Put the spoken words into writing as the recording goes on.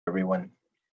everyone.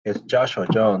 It's Joshua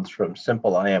Jones from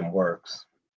SimpleIMWorks.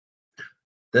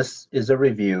 This is a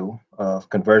review of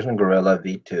Conversion Gorilla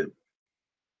V2.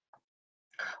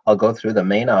 I'll go through the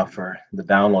main offer, the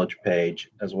download page,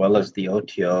 as well as the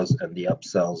OTOs and the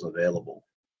upsells available.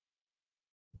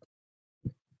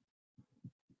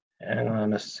 Hang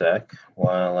on a sec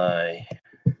while I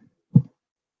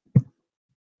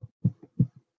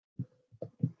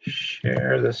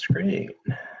share the screen.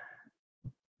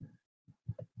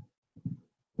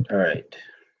 All right.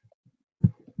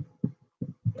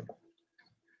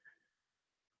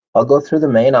 I'll go through the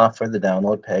main offer, the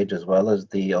download page, as well as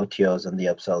the OTOs and the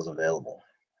upsells available.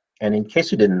 And in case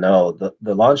you didn't know,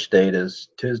 the launch date is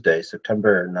Tuesday,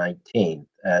 September 19th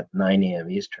at 9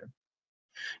 a.m. Eastern.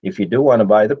 If you do want to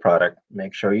buy the product,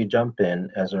 make sure you jump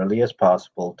in as early as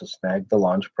possible to snag the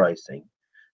launch pricing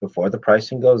before the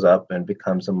pricing goes up and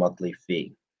becomes a monthly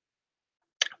fee.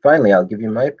 Finally, I'll give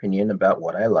you my opinion about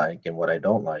what I like and what I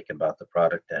don't like about the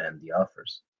product and the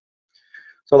offers.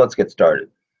 So let's get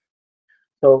started.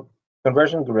 So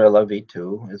Conversion Gorilla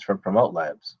V2 is from Promote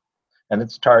Labs, and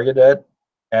it's targeted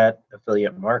at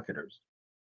affiliate marketers.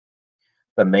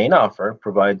 The main offer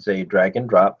provides a drag and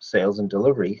drop sales and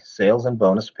delivery, sales and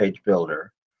bonus page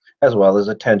builder, as well as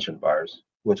attention bars,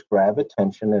 which grab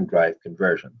attention and drive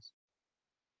conversions.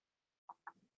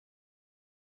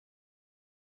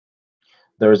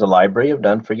 There is a library of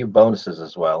done-for-you bonuses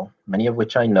as well, many of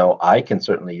which I know I can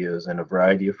certainly use in a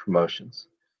variety of promotions.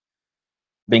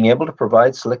 Being able to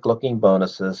provide slick-looking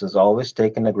bonuses has always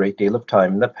taken a great deal of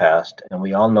time in the past, and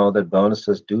we all know that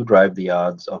bonuses do drive the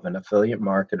odds of an affiliate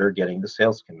marketer getting the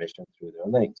sales commission through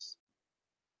their links.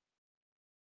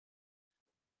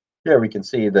 Here we can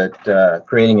see that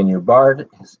creating a new bar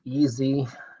is easy,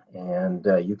 and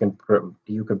you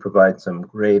can provide some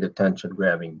great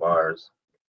attention-grabbing bars.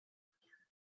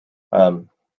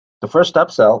 The first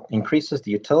upsell increases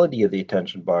the utility of the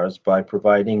attention bars by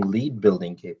providing lead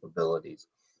building capabilities.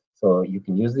 So you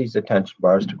can use these attention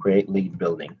bars to create lead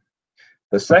building.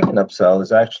 The second upsell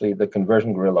is actually the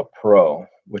Conversion Gorilla Pro,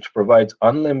 which provides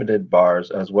unlimited bars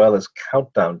as well as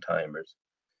countdown timers.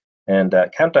 And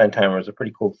countdown timer is a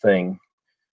pretty cool thing,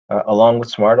 along with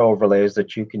smart overlays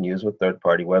that you can use with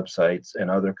third-party websites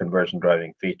and other conversion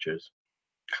driving features.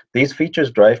 These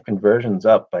features drive conversions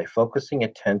up by focusing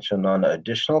attention on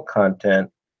additional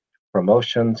content,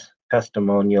 promotions,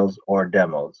 testimonials, or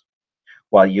demos,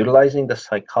 while utilizing the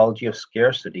psychology of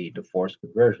scarcity to force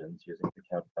conversions using the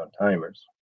countdown timers.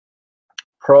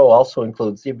 Pro also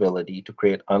includes the ability to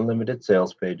create unlimited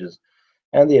sales pages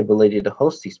and the ability to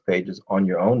host these pages on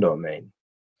your own domain.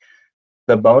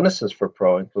 The bonuses for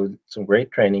Pro include some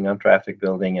great training on traffic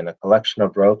building and a collection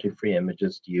of royalty-free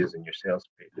images to use in your sales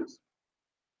pages.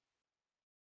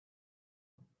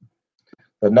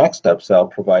 The next upsell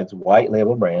provides white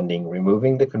label branding,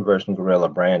 removing the Conversion Gorilla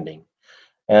branding.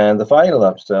 And the final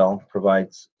upsell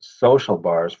provides social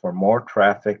bars for more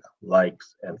traffic,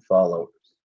 likes, and followers.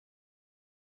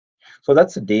 So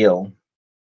that's the deal.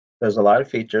 There's a lot of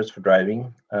features for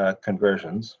driving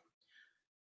conversions.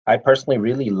 I personally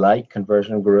really like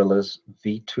Conversion Gorilla's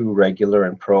V2 regular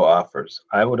and pro offers.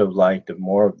 I would have liked if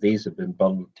more of these had been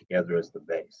bundled together as the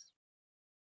base.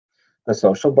 The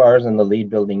social bars and the lead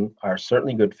building are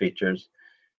certainly good features,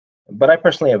 but I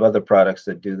personally have other products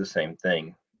that do the same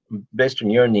thing. Based on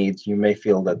your needs, you may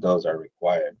feel that those are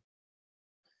required.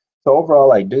 So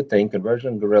overall, I do think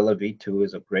Conversion Gorilla V2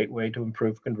 is a great way to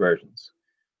improve conversions,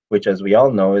 which, as we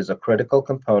all know, is a critical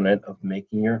component of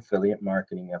making your affiliate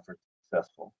marketing efforts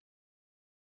successful.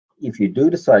 If you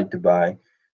do decide to buy,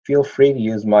 feel free to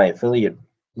use my affiliate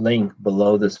link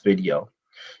below this video.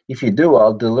 If you do,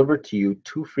 I'll deliver to you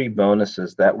 2 free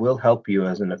bonuses that will help you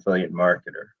as an affiliate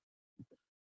marketer.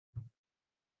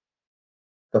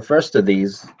 The first of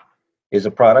these is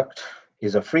a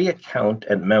free account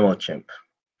at MemoChimp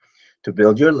to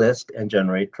build your list and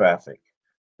generate traffic.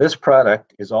 This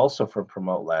product is also from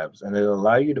Promote Labs, and it'll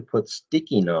allow you to put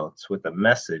sticky notes with a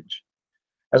message,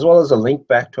 as well as a link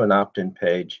back to an opt-in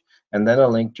page, and then a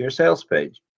link to your sales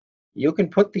page. You can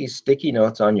put these sticky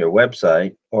notes on your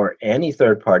website or any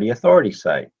third-party authority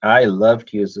site. I love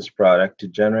to use this product to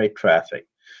generate traffic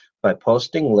by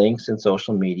posting links in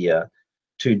social media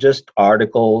to just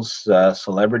articles,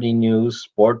 celebrity news,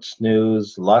 sports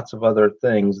news, lots of other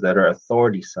things that are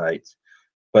authority sites.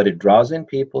 But it draws in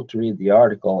people to read the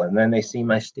article, and then they see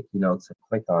my sticky notes and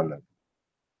click on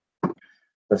them.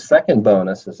 The second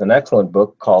bonus is an excellent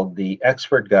book called The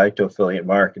Expert Guide to Affiliate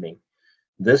Marketing.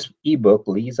 This ebook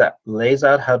lays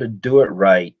out how to do it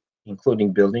right,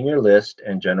 including building your list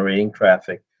and generating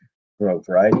traffic through a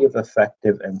variety of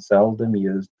effective and seldom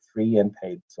used free and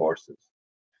paid sources.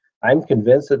 I'm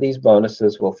convinced that these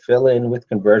bonuses will fill in with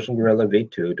Conversion Gorilla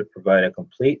V2 to provide a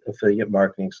complete affiliate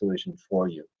marketing solution for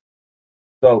you.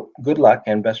 So good luck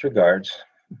and best regards.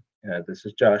 This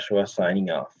is Joshua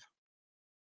signing off.